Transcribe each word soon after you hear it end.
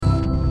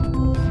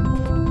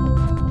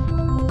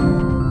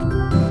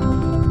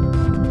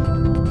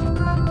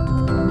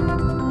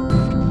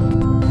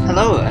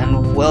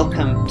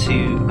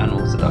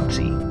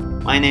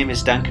Bugsy. My name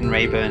is Duncan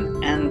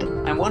Rayburn, and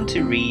I want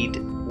to read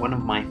one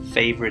of my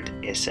favorite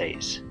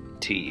essays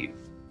to you.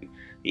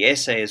 The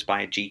essay is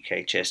by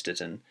G.K.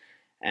 Chesterton,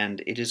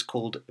 and it is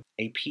called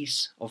A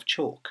Piece of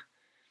Chalk.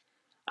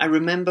 I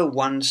remember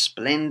one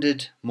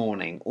splendid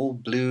morning, all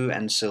blue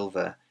and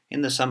silver,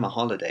 in the summer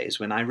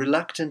holidays, when I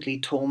reluctantly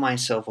tore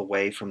myself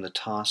away from the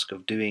task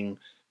of doing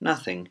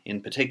nothing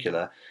in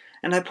particular,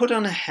 and I put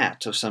on a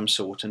hat of some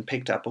sort and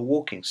picked up a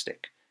walking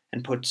stick,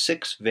 and put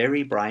 6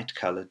 very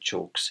bright-coloured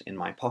chalks in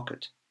my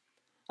pocket.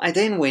 I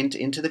then went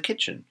into the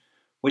kitchen,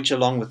 which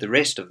along with the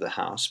rest of the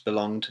house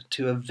belonged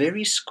to a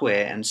very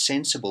square and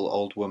sensible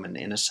old woman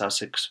in a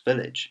Sussex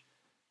village,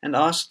 and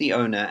asked the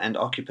owner and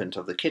occupant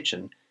of the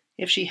kitchen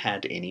if she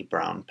had any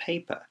brown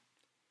paper.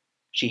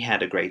 She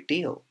had a great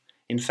deal.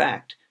 In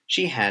fact,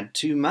 she had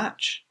too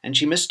much, and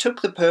she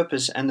mistook the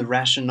purpose and the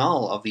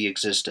rationale of the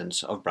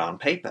existence of brown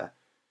paper.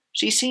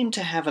 She seemed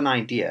to have an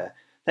idea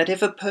that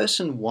if a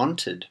person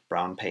wanted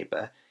brown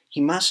paper,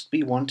 he must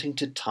be wanting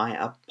to tie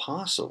up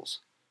parcels,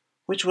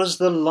 which was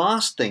the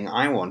last thing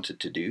I wanted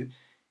to do.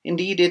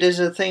 Indeed, it is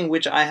a thing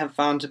which I have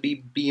found to be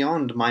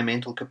beyond my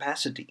mental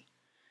capacity.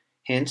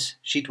 Hence,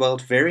 she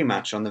dwelt very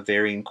much on the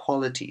varying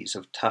qualities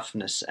of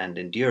toughness and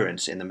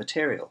endurance in the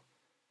material.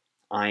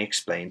 I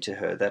explained to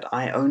her that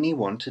I only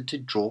wanted to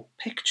draw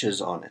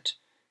pictures on it,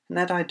 and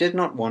that I did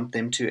not want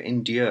them to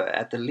endure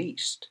at the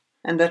least,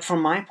 and that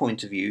from my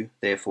point of view,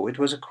 therefore, it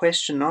was a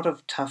question not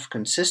of tough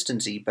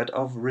consistency, but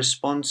of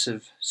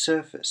responsive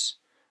surface,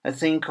 a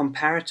thing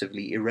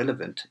comparatively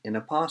irrelevant in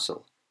a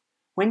parcel.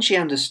 When she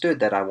understood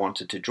that I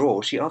wanted to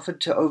draw, she offered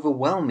to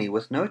overwhelm me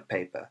with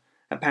notepaper,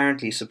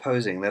 apparently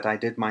supposing that I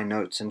did my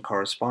notes and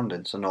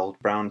correspondence on old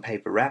brown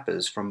paper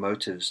wrappers from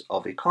motives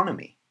of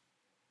economy.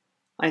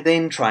 I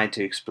then tried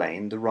to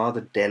explain the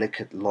rather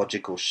delicate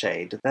logical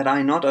shade that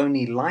I not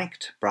only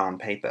liked brown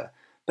paper,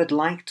 but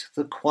liked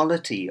the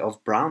quality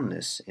of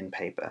brownness in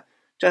paper,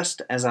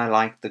 just as I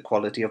liked the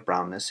quality of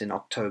brownness in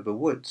October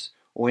woods,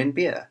 or in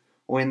beer,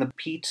 or in the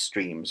peat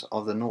streams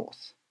of the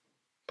north.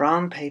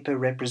 Brown paper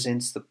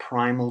represents the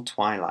primal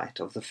twilight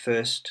of the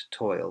first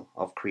toil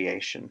of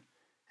creation,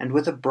 and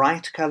with a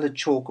bright-coloured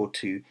chalk or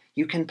two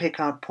you can pick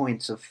out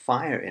points of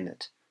fire in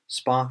it,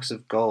 sparks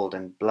of gold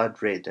and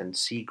blood-red and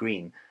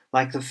sea-green,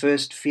 like the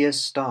first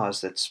fierce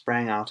stars that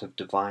sprang out of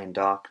divine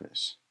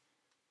darkness.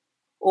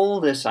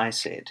 All this I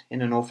said,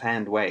 in an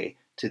offhand way,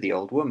 to the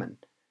old woman,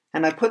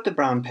 and I put the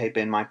brown paper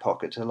in my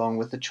pocket along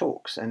with the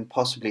chalks and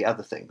possibly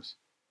other things.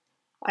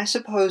 I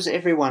suppose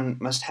everyone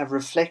must have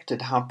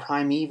reflected how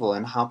primeval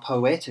and how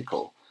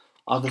poetical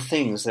are the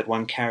things that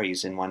one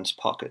carries in one's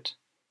pocket.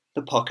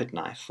 The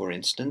pocket-knife, for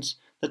instance,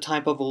 the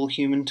type of all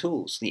human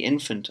tools, the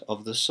infant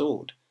of the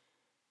sword.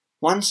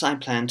 Once I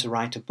planned to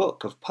write a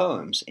book of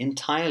poems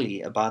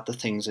entirely about the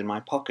things in my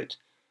pocket,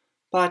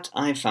 but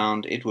I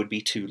found it would be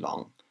too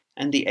long,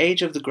 and the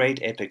age of the great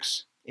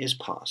epics is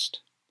past.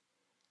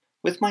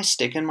 With my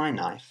stick and my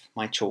knife,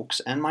 my chalks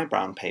and my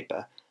brown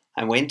paper,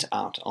 I went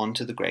out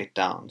onto the great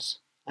downs.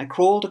 I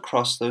crawled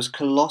across those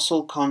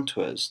colossal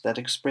contours that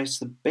express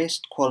the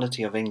best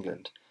quality of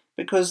England,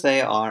 because they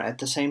are at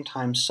the same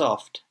time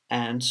soft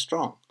and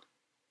strong.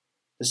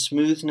 The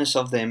smoothness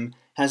of them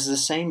has the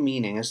same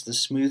meaning as the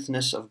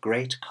smoothness of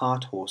great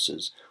cart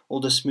horses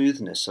or the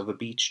smoothness of a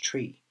beech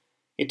tree.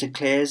 It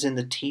declares in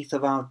the teeth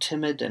of our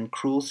timid and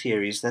cruel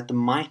theories that the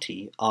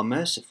mighty are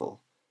merciful.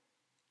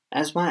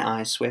 As my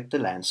eye swept the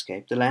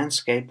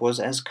landscape was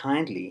as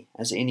kindly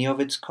as any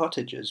of its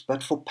cottages,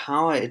 but for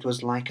power it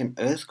was like an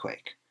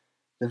earthquake.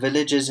 The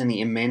villages in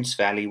the immense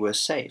valley were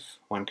safe,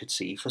 one could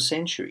see, for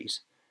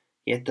centuries.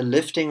 Yet the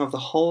lifting of the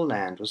whole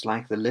land was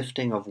like the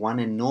lifting of one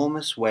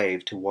enormous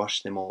wave to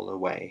wash them all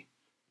away.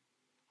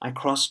 I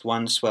crossed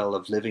one swell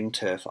of living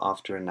turf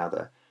after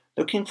another,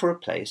 looking for a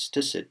place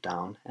to sit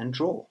down and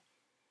draw.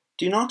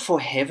 Do not for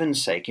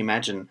heaven's sake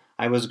imagine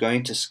I was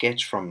going to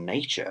sketch from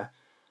nature.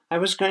 I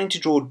was going to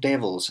draw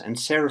devils and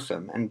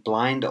seraphim and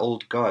blind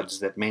old gods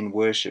that men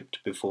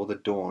worshipped before the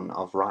dawn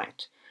of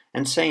right,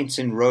 and saints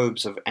in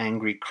robes of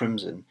angry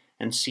crimson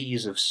and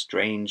seas of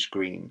strange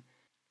green,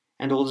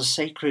 and all the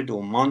sacred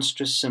or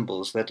monstrous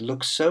symbols that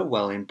look so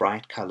well in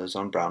bright colours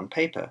on brown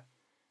paper.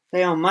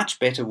 They are much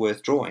better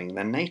worth drawing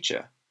than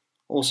nature.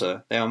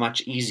 Also, they are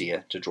much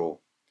easier to draw.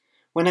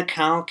 When a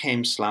cow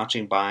came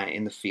slouching by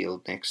in the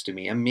field next to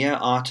me, a mere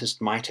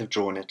artist might have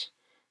drawn it,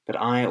 but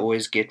I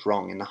always get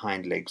wrong in the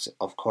hind legs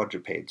of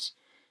quadrupeds,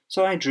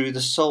 so I drew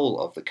the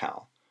soul of the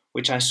cow,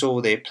 which I saw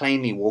there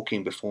plainly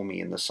walking before me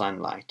in the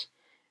sunlight,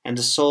 and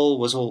the soul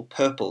was all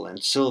purple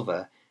and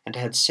silver, and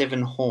had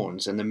 7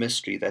 horns and the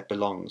mystery that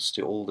belongs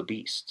to all the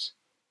beasts.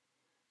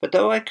 But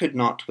though I could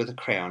not with a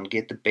crayon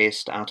get the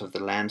best out of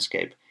the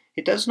landscape,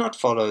 it does not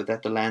follow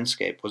that the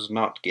landscape was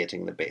not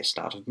getting the best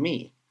out of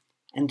me.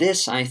 And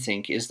this, I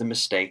think, is the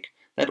mistake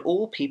that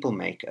all people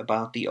make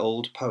about the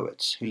old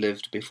poets who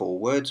lived before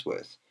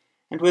Wordsworth,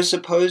 and were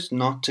supposed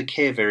not to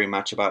care very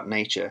much about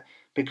nature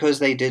because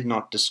they did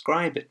not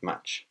describe it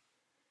much.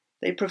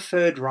 They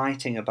preferred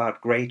writing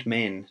about great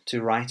men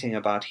to writing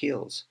about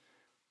hills,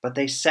 but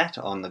they sat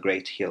on the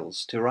great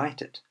hills to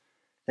write it.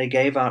 They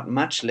gave out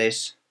much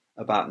less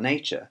about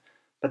nature,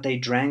 but they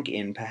drank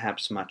in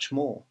perhaps much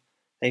more.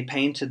 They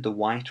painted the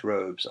white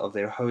robes of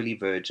their holy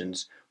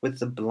virgins with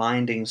the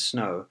blinding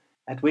snow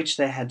at which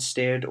they had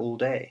stared all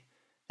day.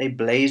 They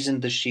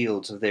blazoned the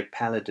shields of their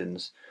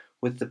paladins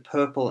with the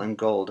purple and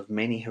gold of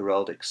many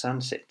heraldic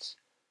sunsets.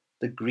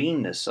 The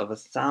greenness of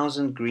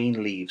 1,000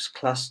 green leaves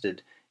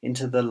clustered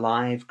into the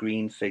live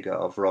green figure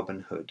of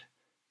Robin Hood.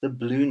 The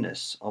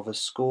blueness of a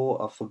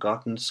score of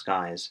forgotten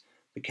skies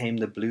became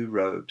the blue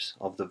robes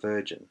of the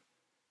Virgin.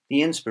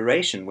 The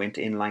inspiration went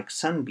in like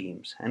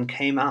sunbeams and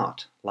came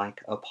out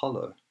like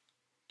Apollo.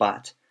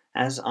 But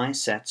as I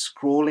sat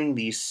scrawling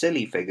these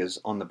silly figures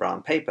on the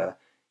brown paper,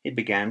 it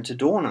began to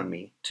dawn on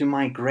me, to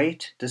my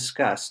great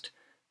disgust,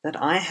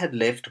 that I had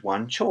left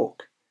one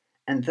chalk,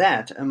 and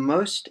that a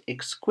most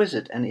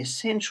exquisite and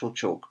essential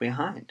chalk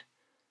behind.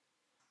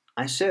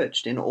 I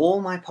searched in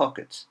all my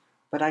pockets,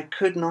 but I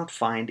could not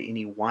find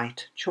any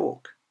white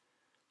chalk.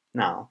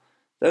 Now,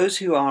 those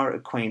who are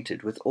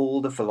acquainted with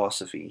all the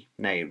philosophy,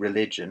 nay,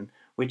 religion,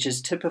 which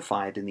is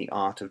typified in the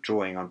art of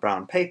drawing on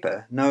brown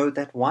paper, know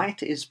that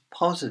white is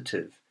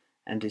positive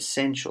and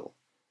essential.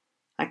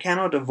 I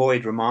cannot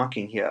avoid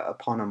remarking here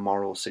upon a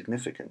moral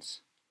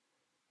significance.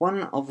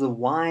 One of the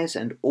wise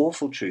and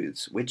awful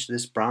truths which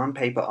this brown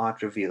paper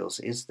art reveals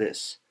is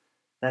this,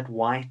 that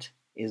white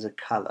is a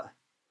color.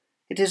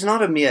 It is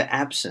not a mere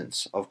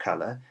absence of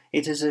color,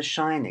 it is a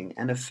shining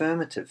and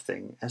affirmative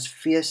thing, as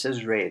fierce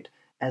as red,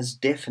 as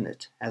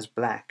definite as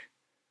black.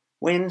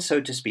 When,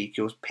 so to speak,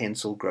 your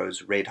pencil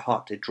grows red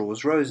hot, it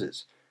draws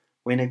roses.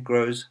 When it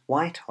grows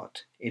white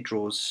hot, it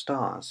draws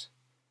stars.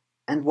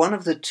 And one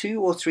of the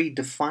 2 or 3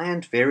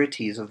 defiant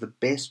verities of the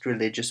best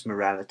religious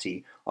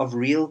morality, of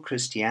real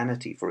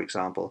Christianity, for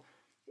example,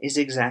 is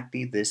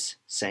exactly this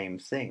same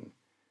thing.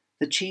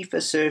 The chief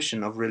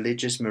assertion of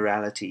religious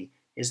morality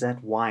is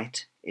that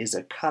white is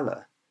a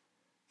color.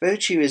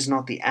 Virtue is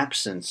not the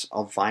absence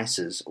of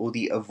vices or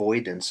the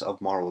avoidance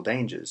of moral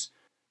dangers.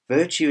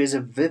 Virtue is a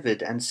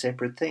vivid and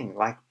separate thing,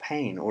 like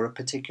pain or a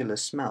particular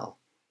smell.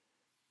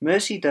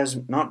 Mercy does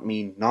not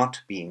mean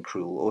not being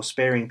cruel or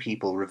sparing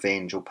people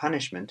revenge or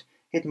punishment.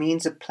 It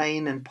means a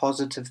plain and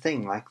positive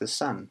thing like the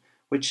sun,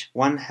 which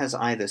one has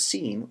either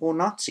seen or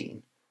not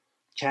seen.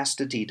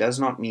 Chastity does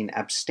not mean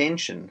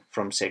abstention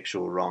from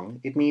sexual wrong.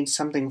 It means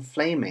something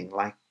flaming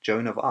like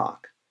Joan of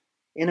Arc.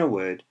 In a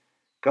word,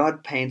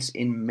 God paints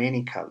in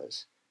many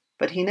colors,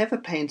 but he never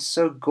paints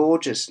so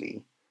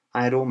gorgeously,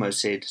 I had almost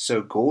said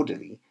so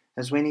gaudily,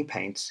 as when he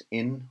paints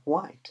in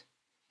white.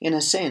 In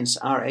a sense,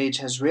 our age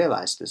has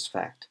realized this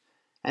fact,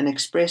 and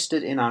expressed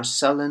it in our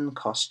sullen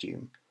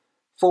costume.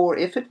 For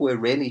if it were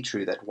really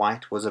true that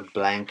white was a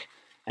blank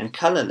and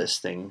colorless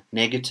thing,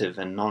 negative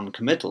and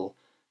non-committal,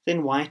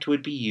 then white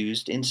would be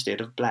used instead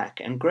of black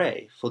and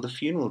grey for the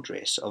funeral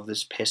dress of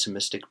this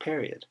pessimistic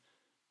period.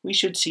 We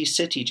should see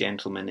city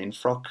gentlemen in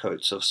frock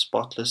coats of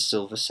spotless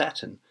silver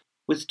satin,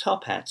 with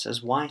top hats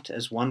as white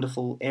as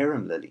wonderful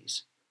arum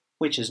lilies,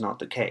 which is not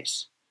the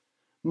case.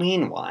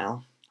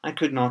 Meanwhile, I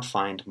could not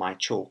find my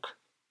chalk.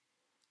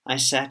 I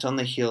sat on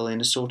the hill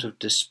in a sort of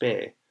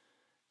despair.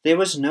 There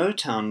was no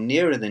town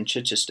nearer than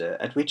Chichester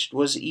at which it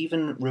was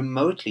even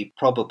remotely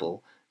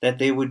probable that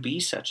there would be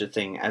such a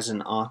thing as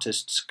an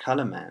artist's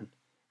colour-man,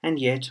 and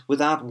yet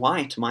without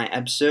white my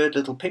absurd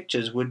little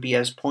pictures would be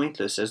as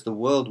pointless as the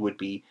world would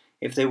be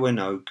if there were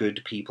no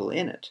good people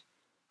in it.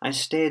 I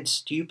stared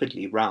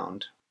stupidly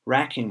round,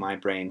 racking my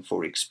brain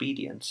for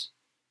expedients.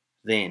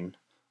 Then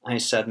I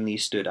suddenly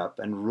stood up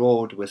and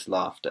roared with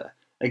laughter,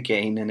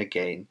 again and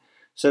again,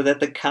 so that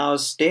the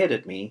cows stared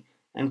at me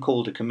and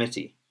called a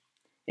committee.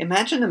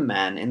 Imagine a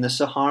man in the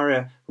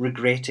Sahara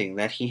regretting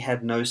that he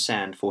had no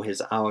sand for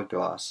his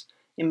hourglass.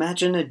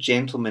 Imagine a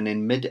gentleman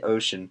in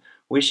mid-ocean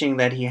wishing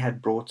that he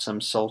had brought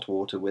some salt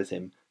water with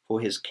him for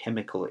his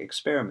chemical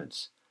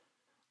experiments.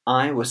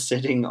 I was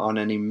sitting on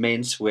an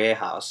immense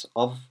warehouse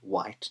of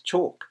white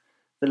chalk.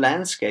 The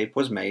landscape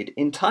was made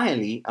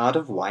entirely out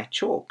of white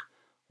chalk.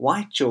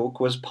 White chalk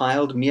was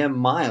piled mere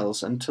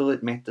miles until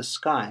it met the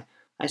sky.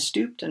 I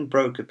stooped and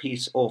broke a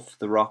piece off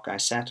the rock I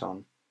sat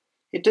on.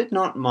 It did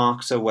not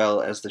mark so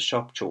well as the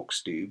shop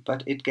chalks do,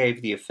 but it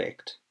gave the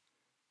effect.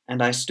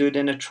 And I stood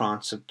in a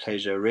trance of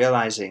pleasure,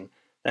 realizing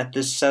that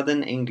this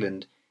southern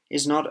England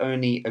is not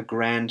only a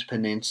grand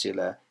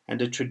peninsula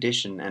and a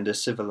tradition and a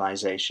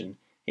civilization,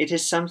 it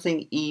is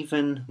something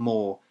even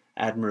more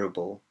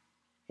admirable.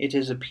 It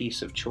is a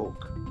piece of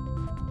chalk.